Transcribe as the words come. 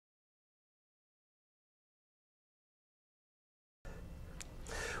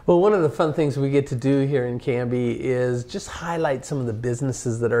Well, one of the fun things we get to do here in Canby is just highlight some of the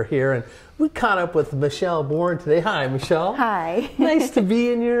businesses that are here. And we caught up with Michelle Bourne today. Hi, Michelle. Hi. Nice to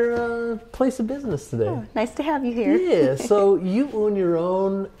be in your place of business today. Oh, nice to have you here. Yeah, so you own your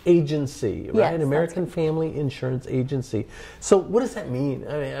own agency, right? Yes, American Family Insurance Agency. So what does that mean?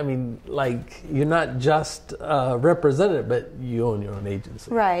 I mean, like, you're not just represented, but you own your own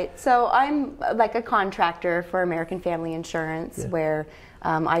agency. Right. So I'm like a contractor for American Family Insurance, where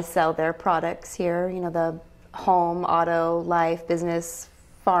I sell their products here, you know, the home, auto, life, business,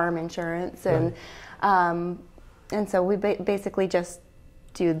 farm insurance, and and so we basically just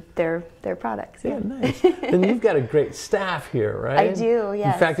do their products. Yeah, nice. And you've got a great staff here, right? I do,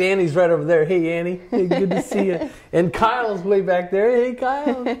 yes. In fact, Annie's right over there. Hey, Annie. Hey, good to see you. And Kyle's way back there. Hey,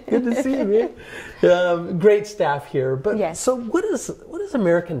 Kyle. Good to see you, man. Great staff here. But yes. So what does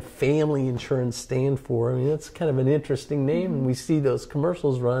American Family Insurance stand for? I mean, that's kind of an interesting name, and we see those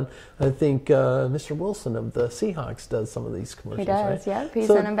commercials run. I think Mr. Wilson of the Seahawks does some of these commercials, He does, right? yeah. He's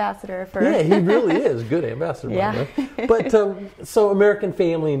an ambassador for... Yeah, he really is. Good ambassador, by the way. But, so American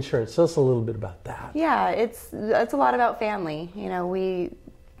Family Insurance, tell us a little bit about that. Yeah, it's a lot about family. You know,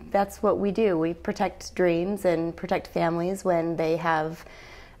 that's what we do. We protect dreams and protect families when they have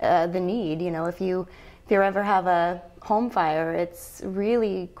the need. You know, if you ever have a home fire, it's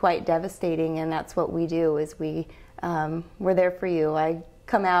really quite devastating, and that's what we do. Is we're there for you. I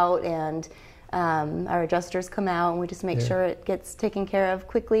come out, and our adjusters come out, and we just make sure it gets taken care of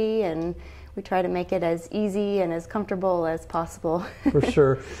quickly, and we try to make it as easy and as comfortable as possible. For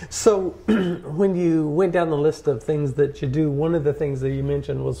sure. So when you went down the list of things that you do, one of the things that you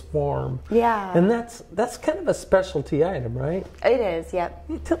mentioned was farm. Yeah. And that's kind of a specialty item, right? It is, yep.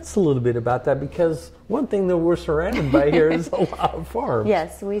 Tell us a little bit about that, because one thing that we're surrounded by here is a lot of farms.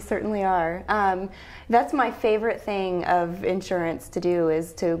 Yes, we certainly are. That's my favorite thing of insurance to do,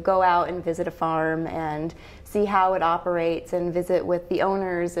 is to go out and visit a farm and see how it operates and visit with the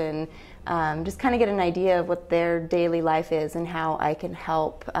owners and just kind of get an idea of what their daily life is and how I can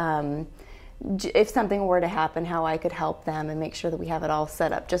help. If something were to happen, how I could help them and make sure that we have it all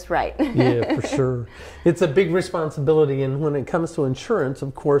set up just right. Yeah, for sure. It's a big responsibility, and when it comes to insurance,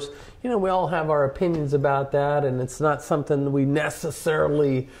 of course, you know, we all have our opinions about that, and it's not something we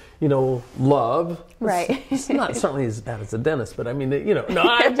necessarily, you know, love. Right. It's not certainly as bad as a dentist, but I mean, you know, no,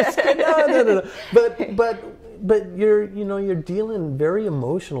 I'm just kidding. No. But you're dealing very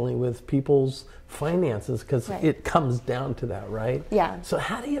emotionally with people's finances, because it comes down to that, right? Yeah. So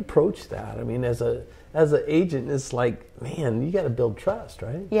how do you approach that? I mean, as an agent, it's like, man, you got to build trust,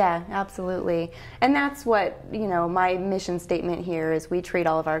 right? Yeah, absolutely. And that's what, you know, my mission statement here is: we treat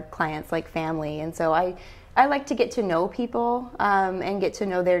all of our clients like family. And so I like to get to know people and get to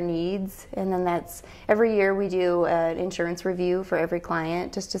know their needs. And then that's every year we do an insurance review for every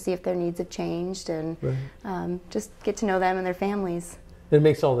client, just to see if their needs have changed, and just get to know them and their families. It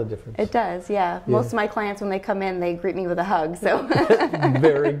makes all the difference. It does, yeah. Most of my clients, when they come in, they greet me with a hug. So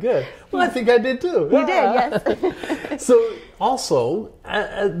very good. Well, I think I did too. You did, yes. So also,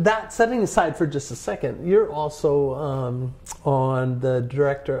 that setting aside for just a second, you're also on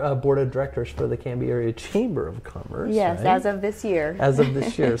the board of directors for the Canby Area Chamber of Commerce. Yes, right? as of this year. As of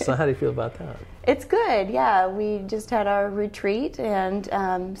this year. So how do you feel about that? It's good, yeah. We just had our retreat,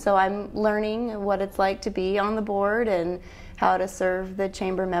 and so I'm learning what it's like to be on the board and how to serve the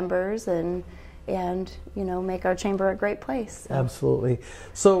chamber members and you know, make our chamber a great place. So. Absolutely.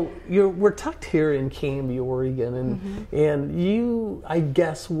 So we're tucked here in Canby, Oregon, and you, I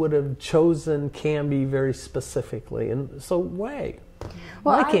guess, would have chosen Canby very specifically. And so why?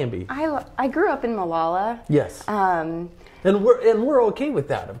 Well, why Canby? I grew up in Malala. Yes. And we're okay with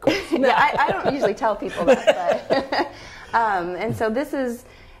that, of course. Yeah, I don't usually tell people that, but and so this is.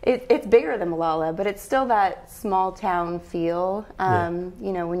 It's bigger than Malala, but it's still that small town feel.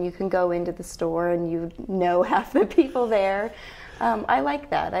 You know, when you can go into the store and you know half the people there. I like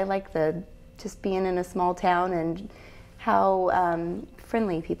that. I like just being in a small town and how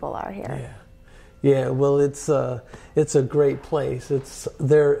friendly people are here. Yeah. Well, it's a great place.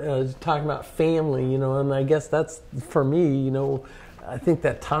 They're talking about family, you know, and I guess that's for me, you know. I think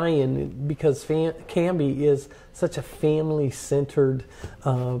that tie-in, because Canby is such a family-centered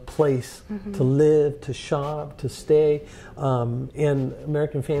place to live, to shop, to stay, and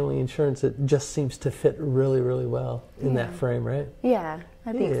American Family Insurance, it just seems to fit really, really well in that frame, right? Yeah,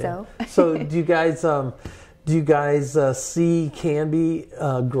 I think so. So do you guys see Canby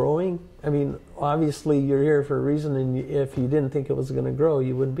growing? I mean, obviously you're here for a reason, and if you didn't think it was going to grow,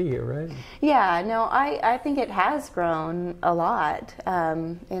 you wouldn't be here, right? Yeah, no, I think it has grown a lot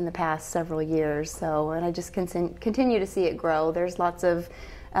in the past several years. So, and I just continue to see it grow. There's lots of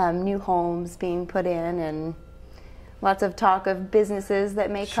new homes being put in, and lots of talk of businesses that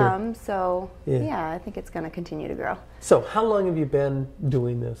may come. So yeah, I think it's going to continue to grow. So how long have you been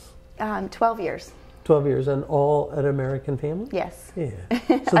doing this? 12 years. 12 years, and all at American Family? Yes. Yeah.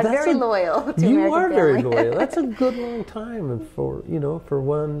 So I'm very loyal to you American are very Family. loyal. That's a good long time for, for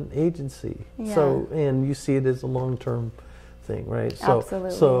one agency. Yeah. So, and you see it as a long-term thing, right? So,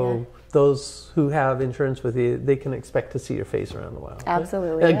 Absolutely. So those who have insurance with you, they can expect to see your face around a while.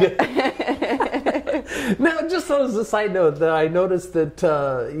 Absolutely. Now, just as a side note, that I noticed that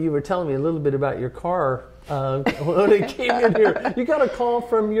you were telling me a little bit about your car when it came in here. You got a call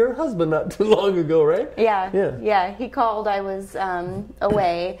from your husband not too long ago, right? Yeah. He called. I was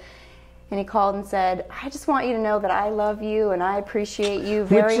away, and he called and said, "I just want you to know that I love you and I appreciate you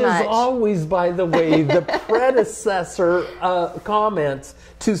very much." Which is always, by the way, the predecessor comments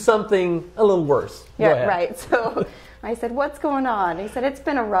to something a little worse. Yeah, right. So I said, "What's going on?" He said, "It's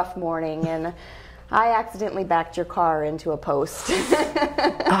been a rough morning, and I accidentally backed your car into a post."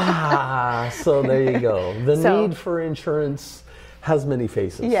 So there you go. The need for insurance has many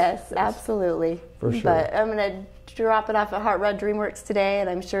faces. Yes, absolutely. For sure. But I'm going to drop it off at Hot Rod DreamWorks today, and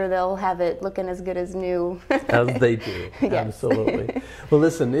I'm sure they'll have it looking as good as new. As they do. Yes. Absolutely. Well,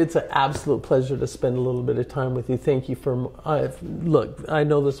 listen, it's an absolute pleasure to spend a little bit of time with you. Thank you for, look, I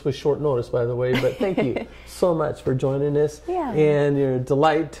know this was short notice, by the way, but thank you so much for joining us. Yeah. And you're a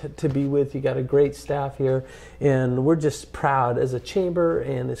delight to be with. You got a great staff here, and we're just proud as a chamber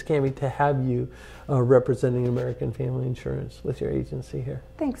and as Canby to have you representing American Family Insurance with your agency here.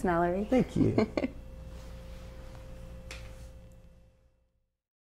 Thanks, Mallory. Thank you.